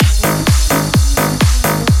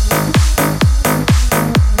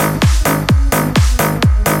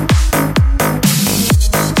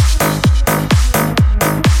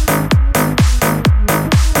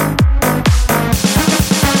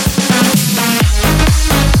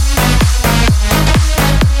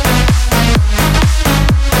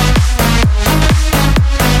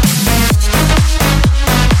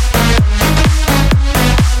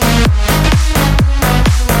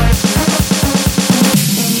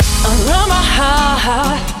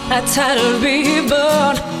a tattered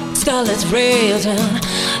ribbon, scarlet red and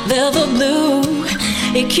velvet blue.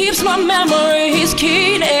 It keeps my memories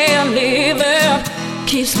keen and living,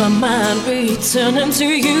 keeps my mind returning to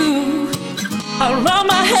you. Around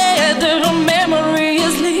my head the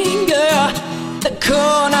memories linger, the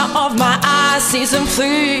corner of my eye sees them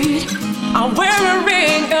fleet. I wear a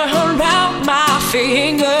ring around my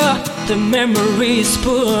finger, the memories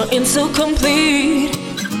pour in so complete.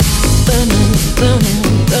 Burning, burning,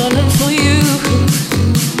 burning for you.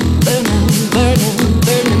 Burning, burning,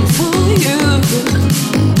 burning for you.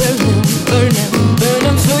 Burning, burning,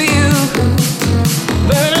 burning for you.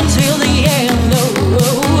 Burning till the end. Oh,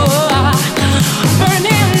 oh, oh.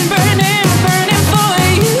 Burning, burning, burning for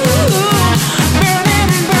you. Burning,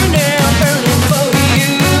 burning, burning for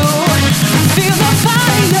you. Feel the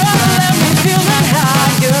fire, let me feel that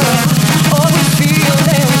higher. Always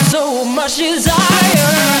feeling so much desire.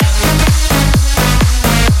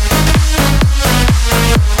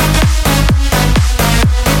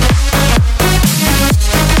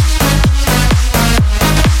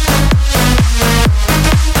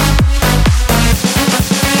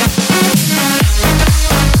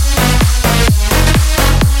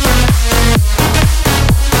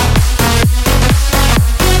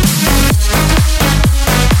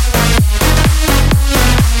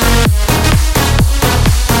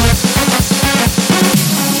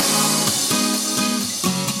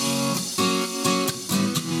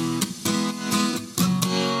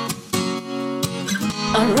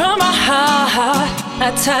 Around my heart,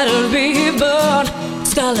 a tattered ribbon,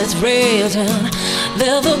 scarlet red and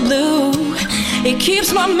velvet blue. It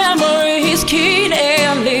keeps my memories keen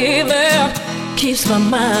and living, keeps my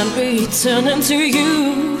mind returning to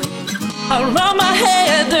you. Around my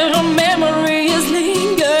head the memories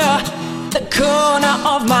linger, the corner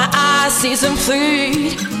of my eye sees them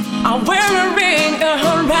fleet. I wear a ring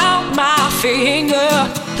around my finger,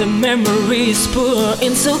 the memories pour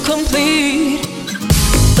in so complete.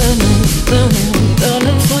 Burning, burning,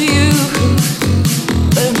 burning for you.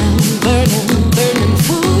 Burning, burning, burning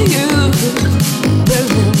for you.